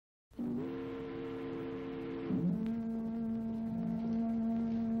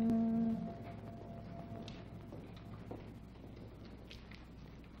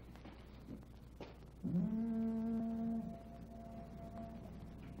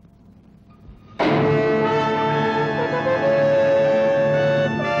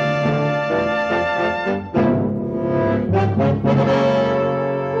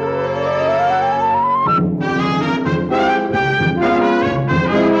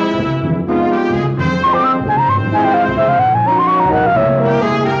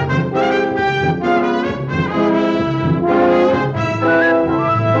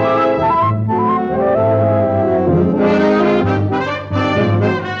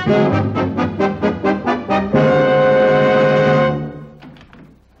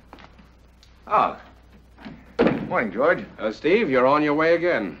Oh. Morning, George. Steve, you're on your way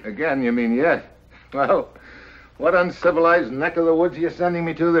again. Again, you mean yet? Well, what uncivilized neck of the woods are you sending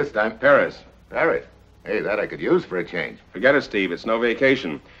me to this time? Paris. Paris? Hey, that I could use for a change. Forget it, Steve. It's no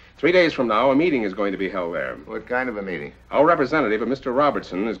vacation. 3 days from now, a meeting is going to be held there. What kind of a meeting? Our representative, Mr.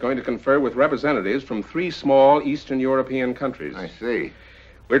 Robertson, is going to confer with representatives from 3 small Eastern European countries. I see.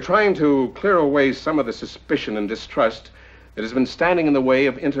 We're trying to clear away some of the suspicion and distrust that has been standing in the way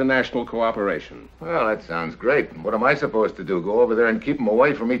of international cooperation. Well, that sounds great. What am I supposed to do? Go over there and keep them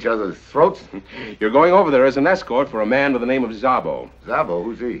away from each other's throats? You're going over there as an escort for a man with the name of Szabo. Szabo?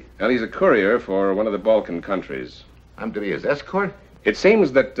 Who's he? Well, he's a courier for one of the Balkan countries. I'm to be his escort? It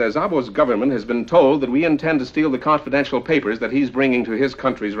seems that Szabo's government has been told that we intend to steal the confidential papers that he's bringing to his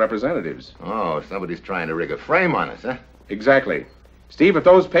country's representatives. Oh, somebody's trying to rig a frame on us, huh? Exactly. Steve, if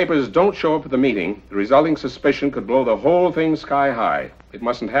those papers don't show up at the meeting, the resulting suspicion could blow the whole thing sky high. It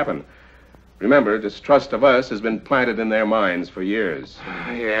mustn't happen. Remember, distrust of us has been planted in their minds for years.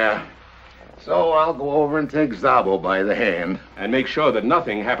 Yeah. So I'll go over and take Szabo by the hand. And make sure that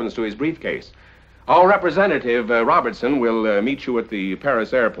nothing happens to his briefcase. Our representative, Robertson, will meet you at the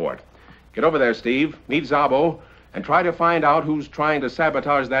Paris airport. Get over there, Steve. Meet Szabo, and try to find out who's trying to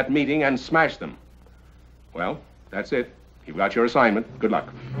sabotage that meeting and smash them. Well, that's it. You've got your assignment. Good luck.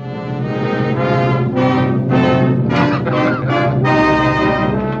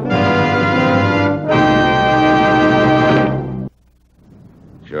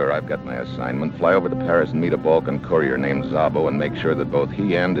 Sure, I've got my assignment. Fly over to Paris and meet a Balkan courier named Szabo and make sure that both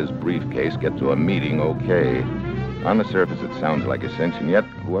he and his briefcase get to a meeting okay. On the surface, it sounds like a cinch, and yet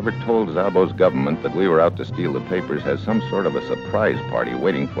whoever told Szabo's government that we were out to steal the papers has some sort of a surprise party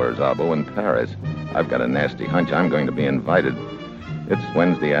waiting for Szabo in Paris. I've got a nasty hunch I'm going to be invited. It's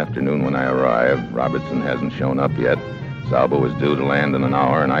Wednesday afternoon when I arrive. Robertson hasn't shown up yet. Szabo is due to land in an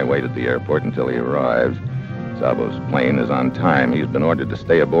hour, and I wait at the airport until he arrives. Szabo's plane is on time. He's been ordered to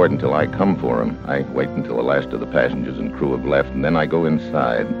stay aboard until I come for him. I wait until the last of the passengers and crew have left, and then I go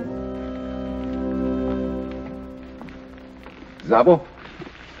inside. Szabo?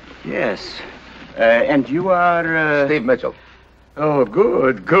 Yes. And you are... Steve Mitchell. Oh,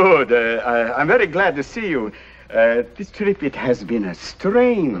 good, good. I'm very glad to see you. This trip, it has been a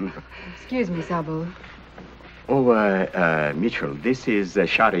strain. Excuse me, Szabo. Oh, Mitchell, this is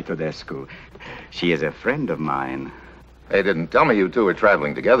Shari Todescu. She is a friend of mine. They didn't tell me you two were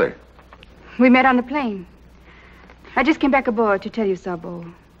traveling together. We met on the plane. I just came back aboard to tell you,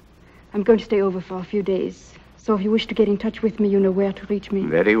 Szabo. I'm going to stay over for a few days. So if you wish to get in touch with me, you know where to reach me.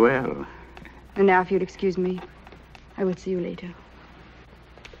 Very well. And now, if you'll excuse me, I will see you later.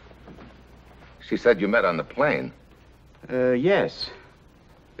 She said you met on the plane. Yes.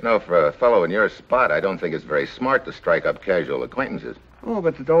 You know, for a fellow in your spot, I don't think it's very smart to strike up casual acquaintances. Oh,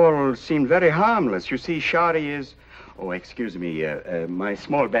 but it all seemed very harmless. You see, Shari is... Oh, excuse me. My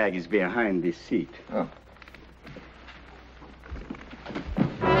small bag is behind this seat. Oh.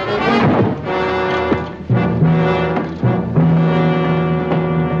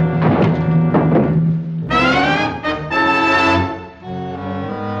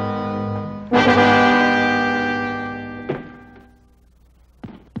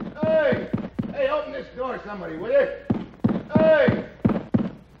 Somebody, will you? Hey!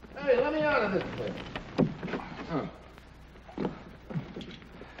 Hey, let me out of this place. Oh.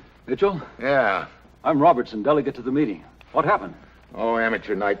 Mitchell? Yeah. I'm Robertson, delegate to the meeting. What happened? Oh,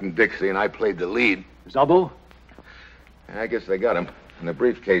 amateur night in Dixie, and I played the lead. Szabo? I guess they got him. In the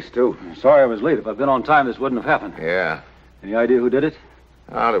briefcase, too. Sorry I was late. If I'd been on time, this wouldn't have happened. Yeah. Any idea who did it?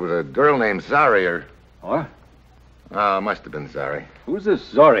 Oh, there was a girl named Zari, or... What? Oh, it must have been Zari. Who's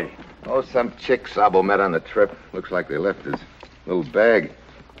this Zari? Oh, some chick Szabo met on the trip. Looks like they left his little bag.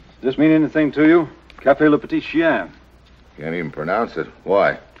 Does this mean anything to you? Café Le Petit Chien. Can't even pronounce it.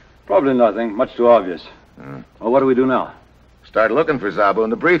 Why? Probably nothing. Much too obvious. Well, what do we do now? Start looking for Szabo in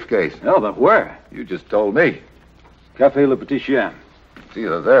the briefcase. No, but where? You just told me. Café Le Petit Chien. It's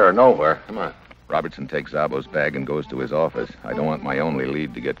either there or nowhere. Come on. Robertson takes Szabo's bag and goes to his office. I don't want my only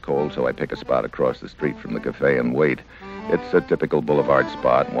lead to get cold, so I pick a spot across the street from the cafe and wait. It's a typical boulevard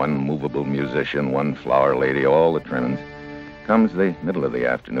spot. One movable musician, one flower lady, all the trimmings. Comes the middle of the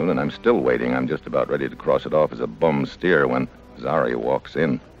afternoon, and I'm still waiting. I'm just about ready to cross it off as a bum steer when Zari walks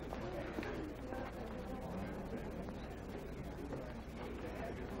in.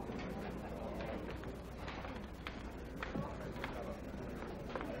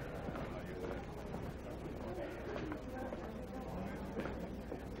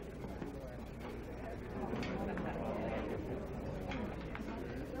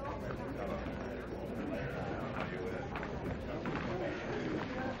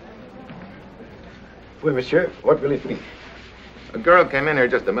 Well, monsieur, what will it be? A girl came in here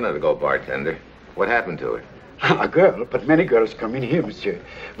just a minute ago, bartender. What happened to her? A girl, but many girls come in here, monsieur.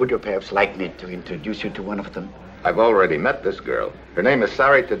 Would you perhaps like me to introduce you to one of them? I've already met this girl. Her name is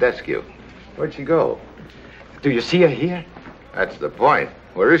Sari Tedescu. Where'd she go? Do you see her here? That's the point.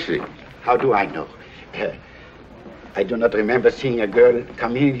 Where is she? How do I know? I do not remember seeing a girl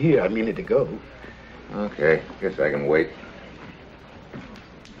come in here a minute ago. Okay, guess I can wait.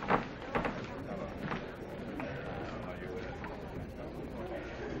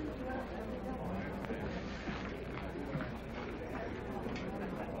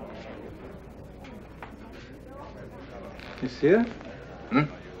 Monsieur? Hmm?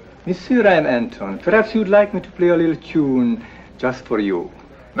 Monsieur, I'm Anton. Perhaps you'd like me to play a little tune just for you.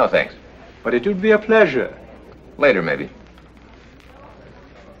 No, thanks. But it would be a pleasure. Later, maybe.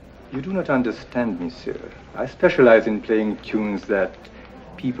 You do not understand, monsieur. I specialize in playing tunes that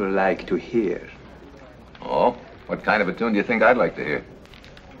people like to hear. Oh? What kind of a tune do you think I'd like to hear?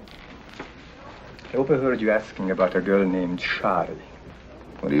 I overheard you asking about a girl named Shari.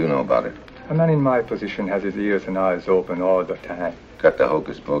 What do you know about her? A man in my position has his ears and eyes open all the time. Cut the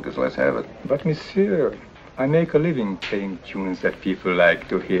hocus pocus, let's have it. But, monsieur, I make a living playing tunes that people like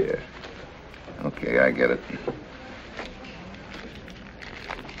to hear. Okay, I get it.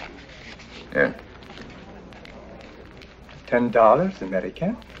 Here. $10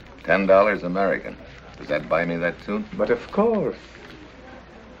 American? $10 American. Does that buy me that tune? But of course.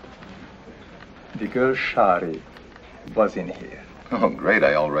 The girl Shari was in here. Oh, great.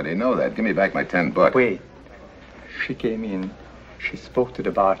 I already know that. Give me back my $10. Wait. She came in. She spoke to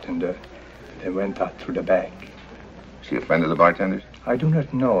the bartender. They went out through the back. She a friend of the bartender's? I do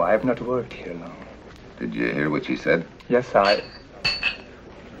not know. I have not worked here long. Did you hear what she said? Yes, I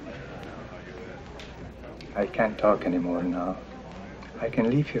can't talk anymore now. I can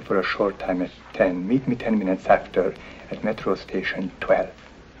leave here for a short time at 10. Meet me 10 minutes after at Metro Station 12.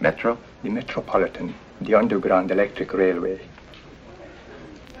 Metro? The Metropolitan, the Underground Electric Railway.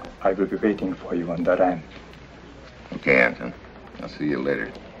 I will be waiting for you on the ramp. Okay, Anton. I'll see you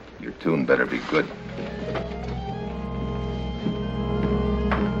later. Your tune better be good.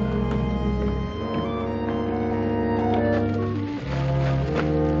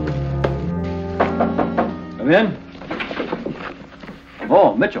 Come in.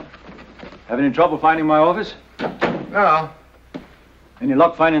 Oh, Mitchell. Having any trouble finding my office? No. Any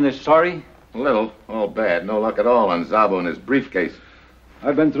luck finding this Sari? Little. All bad. No luck at all on Zabo and his briefcase.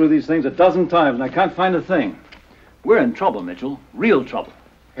 I've been through these things a dozen times and I can't find a thing. We're in trouble, Mitchell. Real trouble.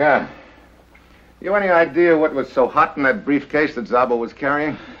 Yeah. You any idea what was so hot in that briefcase that Zabo was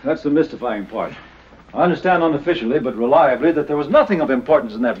carrying? That's the mystifying part. I understand unofficially, but reliably, that there was nothing of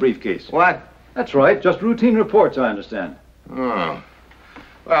importance in that briefcase. What? That's right. Just routine reports, I understand. Oh.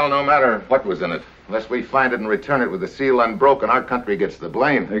 Well, no matter what was in it, unless we find it and return it with the seal unbroken, our country gets the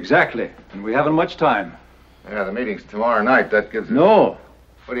blame. Exactly. And we haven't much time. Yeah, the meeting's tomorrow night. That gives us... No.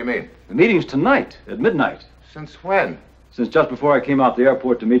 What do you mean? The meeting's tonight, at midnight. Since when? Since just before I came out the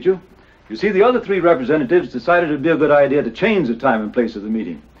airport to meet you. You see, the other three representatives decided it'd be a good idea to change the time and place of the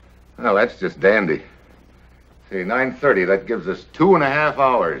meeting. Well, that's just dandy. See, 9:30, that gives us 2.5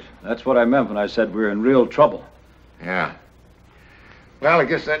 hours. That's what I meant when I said we're in real trouble. Yeah. Well, I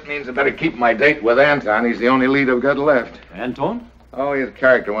guess that means I better keep my date with Anton. He's the only lead I've got left. Anton? Oh, his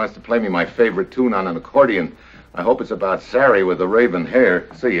character wants to play me my favorite tune on an accordion. I hope it's about Sari with the raven hair.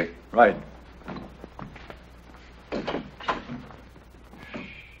 See you. Right.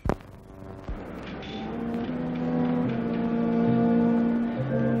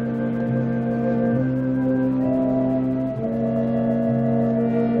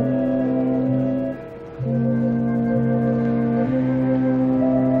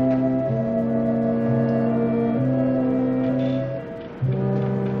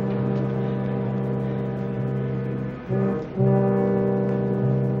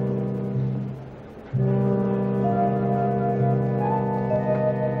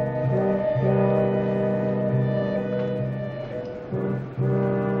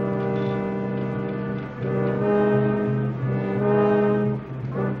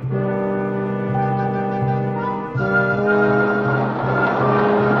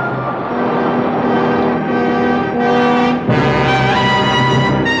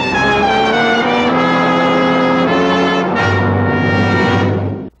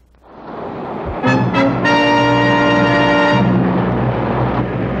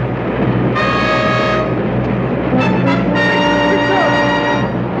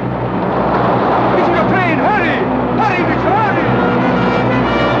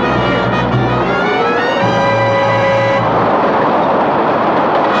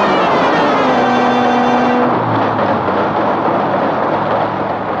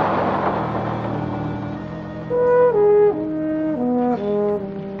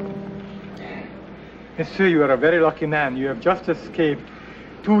 Monsieur, you are a very lucky man. You have just escaped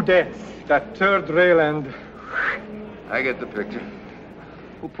 2 deaths. That third rail and... I get the picture.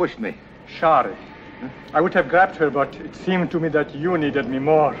 Who pushed me? Shari. I would have grabbed her, but it seemed to me that you needed me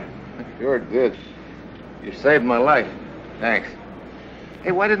more. Sure did. You saved my life. Thanks.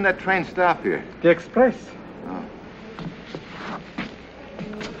 Hey, why didn't that train stop here? The express. Oh.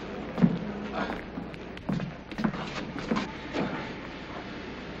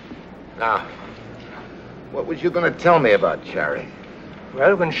 Now, what was you going to tell me about Shari?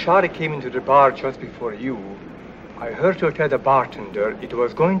 Well, when Shari came into the bar just before you, I heard her tell the bartender it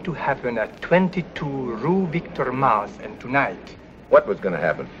was going to happen at 22 Rue Victor Mas, and tonight. What was going to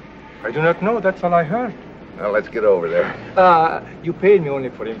happen? I do not know. That's all I heard. Well, let's get over there. You paid me only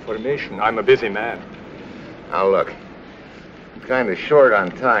for information. I'm a busy man. Now, look. I'm kind of short on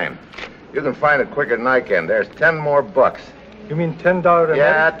time. You can find it quicker than I can. There's 10 more bucks. You mean $10 American?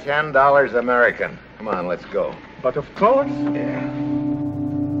 Yeah, $10 American. Come on, let's go. But of course. Yeah.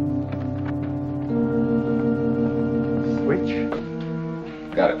 Switch?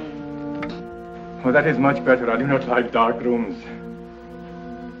 Got it. Oh, that is much better. I do not like dark rooms.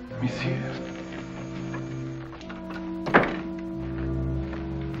 Monsieur.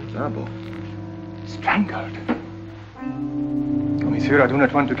 Zabo. Strangled. Oh, monsieur, I do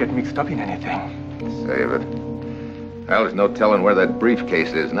not want to get mixed up in anything. Save it. Well, there's no telling where that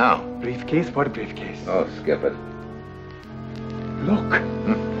briefcase is now. Briefcase? What briefcase? Oh, skip it. Look.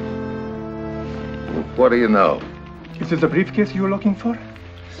 What do you know? Is this the briefcase you were looking for?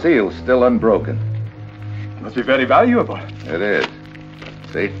 Seal's still unbroken. Must be very valuable. It is.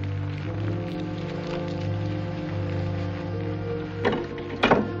 See?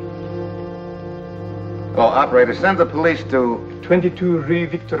 Oh, operator, send the police to 22 Rue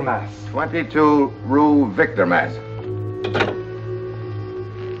Victor Mas. 22 Rue Victor Mas.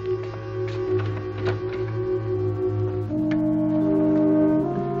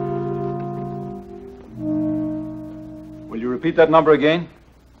 Will you repeat that number again?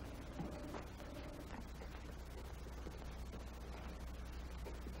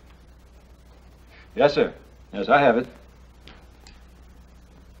 Yes, sir. Yes, I have it.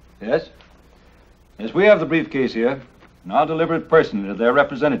 Yes? Yes, we have the briefcase here, and I'll deliver it personally to their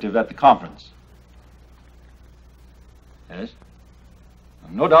representative at the conference. Yes?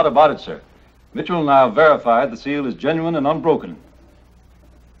 No doubt about it, sir. Mitchell and I have verified the seal is genuine and unbroken.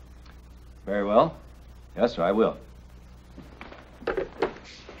 Very well. Yes, sir, I will.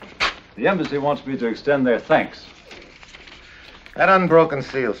 The embassy wants me to extend their thanks. That unbroken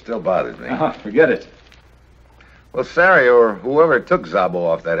seal still bothers me. Forget it. Well, Sari or whoever took Zabo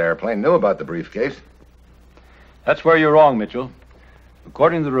off that airplane knew about the briefcase. That's where you're wrong, Mitchell.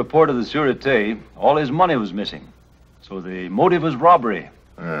 According to the report of the Sûreté, all his money was missing. So the motive was robbery.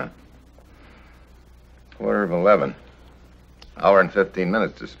 Quarter of 11. Hour and 15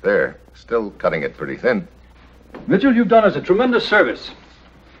 minutes to spare. Still cutting it pretty thin. Mitchell, you've done us a tremendous service.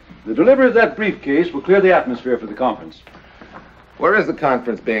 The delivery of that briefcase will clear the atmosphere for the conference. Where is the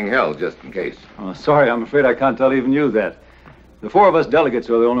conference being held, just in case? Oh, sorry, I'm afraid I can't tell even you that. The 4 of us delegates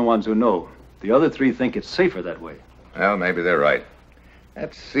are the only ones who know. The other 3 think it's safer that way. Well, maybe they're right.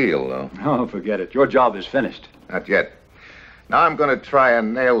 That seal, though. Oh, forget it. Your job is finished. Not yet. Now I'm going to try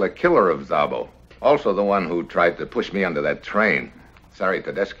and nail the killer of Zabo. Also the one who tried to push me under that train. Sari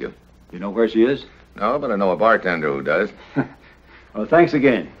Tedescu. You know where she is? No, but I know a bartender who does. Well, thanks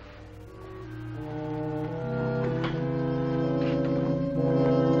again.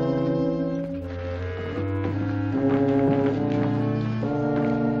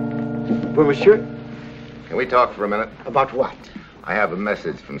 Well, monsieur? Can we talk for a minute? About what? I have a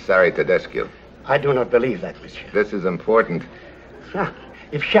message from Sari Tedescu. I do not believe that, monsieur. This is important.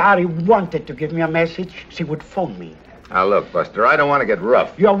 If Shari wanted to give me a message, she would phone me. Now, look, Buster, I don't want to get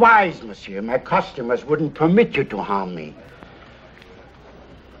rough. You're wise, monsieur. My customers wouldn't permit you to harm me.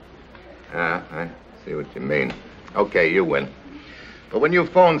 I see what you mean. Okay, you win. But when you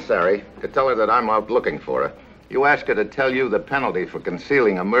phone Sari to tell her that I'm out looking for her, you ask her to tell you the penalty for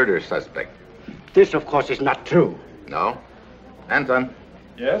concealing a murder suspect. This, of course, is not true. No? Anton,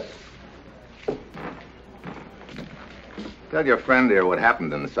 Yes? tell your friend here what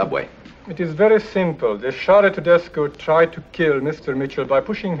happened in the subway. It is very simple. The Shari Tedescu tried to kill Mr. Mitchell by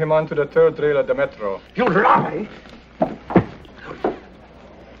pushing him onto the third rail at the metro. You lie!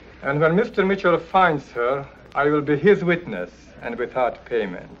 And when Mr. Mitchell finds her, I will be his witness and without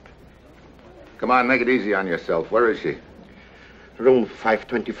payment. Come on, make it easy on yourself. Where is she? Room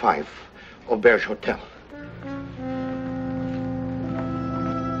 525, Auberge Hotel.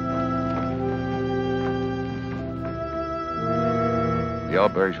 The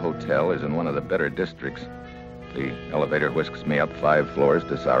Auberge Hotel is in one of the better districts. The elevator whisks me up 5 floors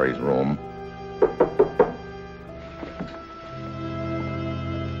to Sari's room.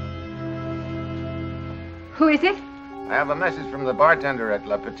 Who is it? I have a message from the bartender at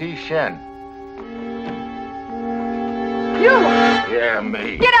La Petite Chien. You! Yeah,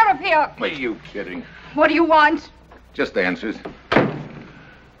 me. Get out of here! Are you kidding? What do you want? Just answers.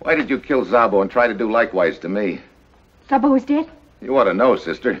 Why did you kill Zabo and try to do likewise to me? Sabo is dead? You ought to know,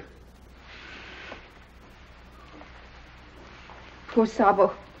 sister. Poor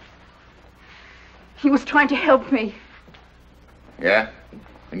Sabo. He was trying to help me. Yeah?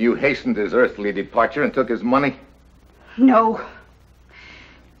 And you hastened his earthly departure and took his money? No.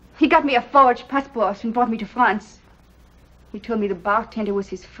 He got me a forged passport and brought me to France. He told me the bartender was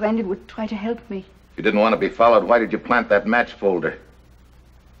his friend and would try to help me. If you didn't want to be followed, why did you plant that match folder?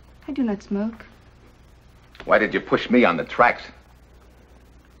 I do not smoke. Why did you push me on the tracks?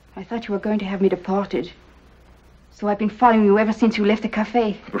 I thought you were going to have me deported. So I've been following you ever since you left the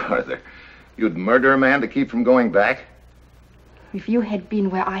cafe. Brother, you'd murder a man to keep from going back? If you had been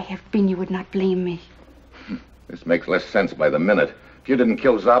where I have been, you would not blame me. This makes less sense by the minute. If you didn't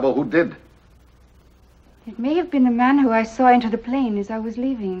kill Zabo, who did? It may have been the man who I saw enter the plane as I was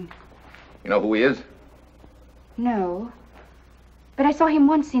leaving. You know who he is? No. But I saw him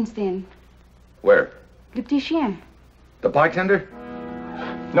once since then. Where? Le Petit Chien. The bartender?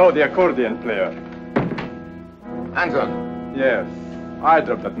 No, the accordion player. Anton, Yes, I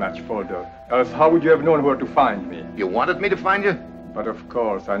dropped that match folder. Else how would you have known where to find me? you wanted me to find you? But of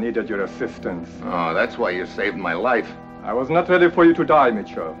course, I needed your assistance. Oh, that's why you saved my life. I was not ready for you to die,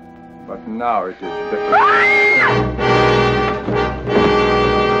 Mitchell. But now it is different.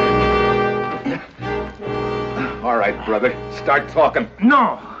 All right, brother. Start talking.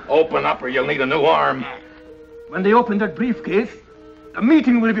 No. Open up or you'll need a new arm. When they open that briefcase, the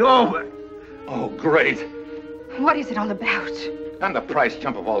meeting will be over. Oh, great. What is it all about? I'm the price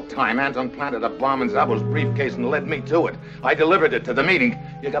chump of all time. Anton planted a bomb in Zabo's briefcase and led me to it. I delivered it to the meeting.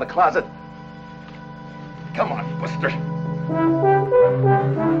 You got a closet? Come on, Buster.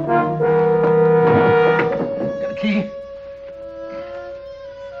 Got a key?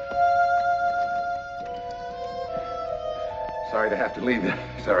 Sorry to have to leave you.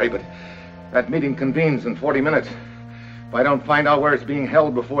 Sorry, but that meeting convenes in 40 minutes. If I don't find out where it's being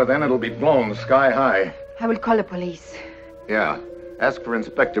held before then, it'll be blown sky high. I will call the police. Yeah. Ask for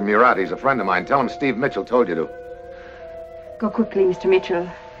Inspector Murat. He's a friend of mine. Tell him Steve Mitchell told you to. Go quickly, Mr. Mitchell.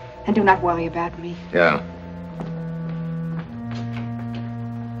 And do not worry about me. Yeah.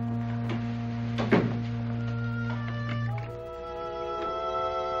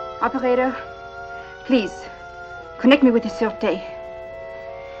 Operator, please, connect me with the Sûreté.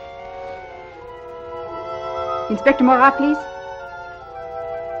 Inspector Murat, please.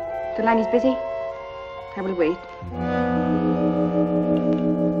 The line is busy. I will wait.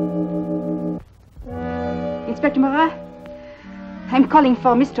 Inspector Murat, I'm calling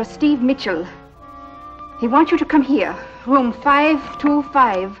for Mr. Steve Mitchell. He wants you to come here, room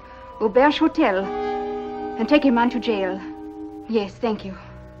 525, Auberge Hotel, and take him on to jail. Yes, thank you.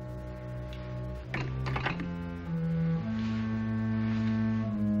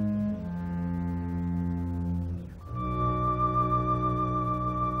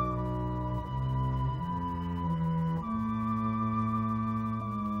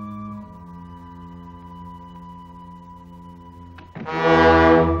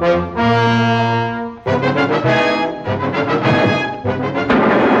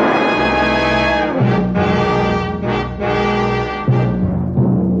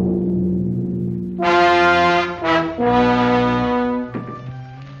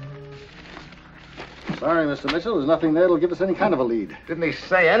 Sorry, Mr. Mitchell. There's nothing there that'll give us any kind of a lead. Didn't he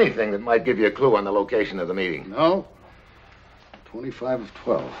say anything that might give you a clue on the location of the meeting? No. 25 of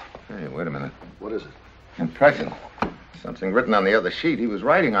 12. Hey, wait a minute. What is it? Impression. Something written on the other sheet. He was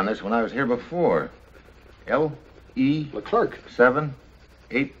writing on this when I was here before. L.E. Leclerc.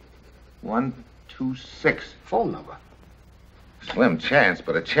 78126. Phone number. Slim chance,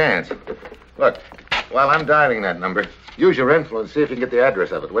 but a chance. Look, while I'm dialing that number, use your influence, see if you can get the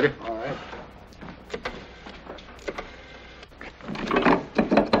address of it, will you? All right.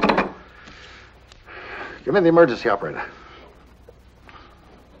 Give me the emergency operator.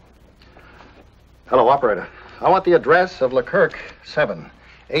 Hello, operator. I want the address of Leclerc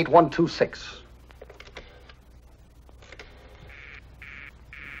 78126.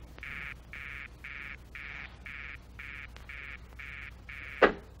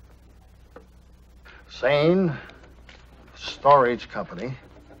 Sane Storage Company.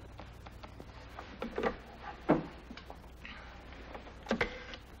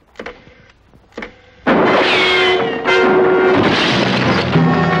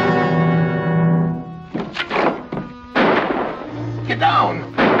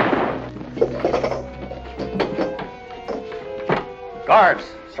 Guards,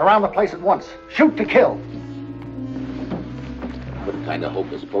 surround the place at once. Shoot to kill. What kind of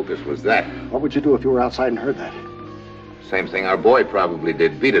hocus pocus was that? What would you do if you were outside and heard that? Same thing our boy probably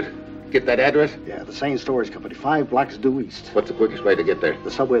did. Beat it. Get that address? Yeah, the Sane Storage Company, 5 blocks due east. What's the quickest way to get there?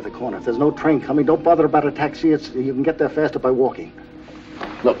 The subway at the corner. If there's no train coming, don't bother about a taxi. You can get there faster by walking.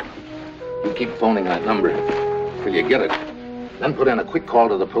 Look, you keep phoning that number till you get it. Then put in a quick call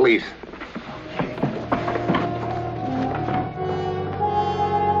to the police.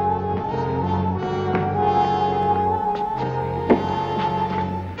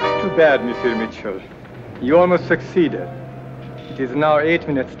 Too bad, Monsieur Mitchell. You almost succeeded. It is now 8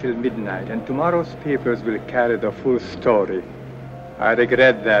 minutes till midnight, and tomorrow's papers will carry the full story. I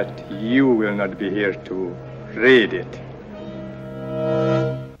regret that you will not be here to read it.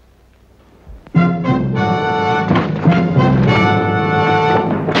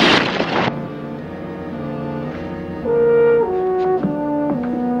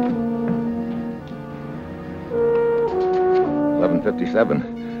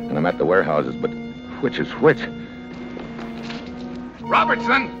 And I'm at the warehouses, but which is which?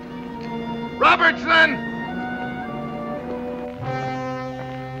 Robertson! Robertson!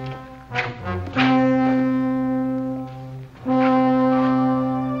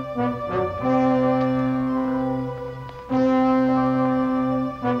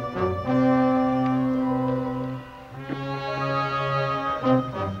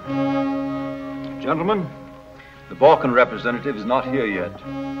 Gentlemen, the Balkan representative is not here yet.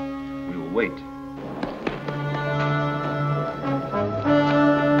 We will wait.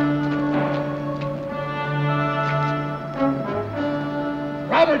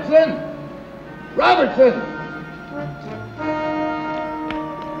 Robertson! Robertson!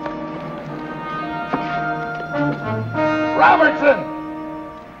 Robertson!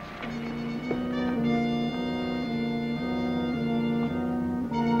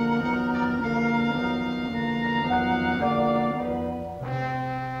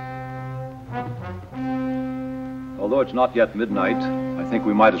 Although it's not yet midnight, I think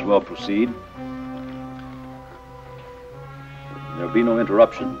we might as well proceed. There'll be no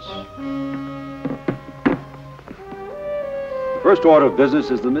interruptions. The first order of business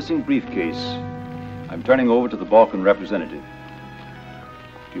is the missing briefcase. I'm turning over to the Balkan representative.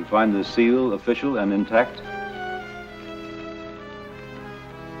 Do you find the seal official and intact?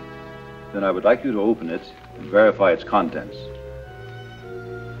 Then I would like you to open it and verify its contents.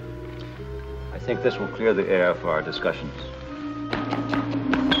 I think this will clear the air for our discussions.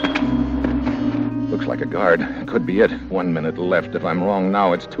 Looks like a guard. Could be it. 1 minute left. If I'm wrong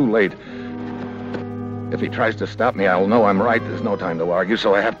now, it's too late. If he tries to stop me, I'll know I'm right. There's no time to argue,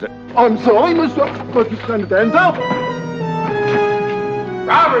 so I have to... I'm sorry, mister, but you stand it ends up.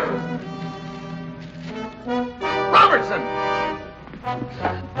 Robertson! Robertson!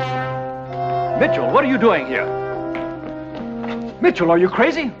 Mitchell, what are you doing here? Mitchell, are you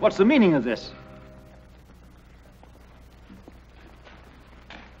crazy? What's the meaning of this?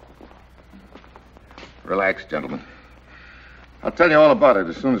 Relax, gentlemen. I'll tell you all about it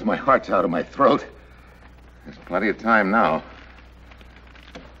as soon as my heart's out of my throat. There's plenty of time now.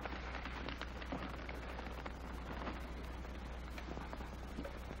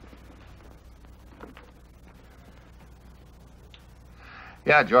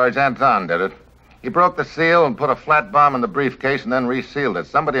 Yeah, George, Anton did it. He broke the seal and put a flat bomb in the briefcase and then resealed it.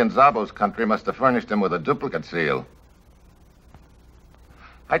 Somebody in Zabo's country must have furnished him with a duplicate seal.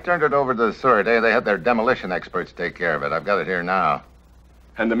 I turned it over to the Sûreté. They had their demolition experts take care of it. I've got it here now.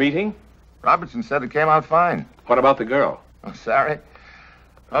 And the meeting? Robertson said it came out fine. What about the girl? Oh, sorry.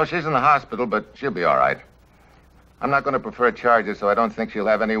 Oh, she's in the hospital, but she'll be all right. I'm not going to prefer charges, so I don't think she'll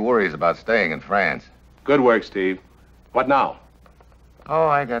have any worries about staying in France. Good work, Steve. What now? Oh,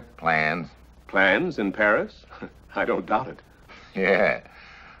 I got plans. Plans in Paris? I don't doubt it. Yeah.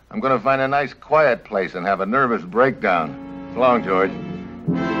 I'm going to find a nice quiet place and have a nervous breakdown. So long, George.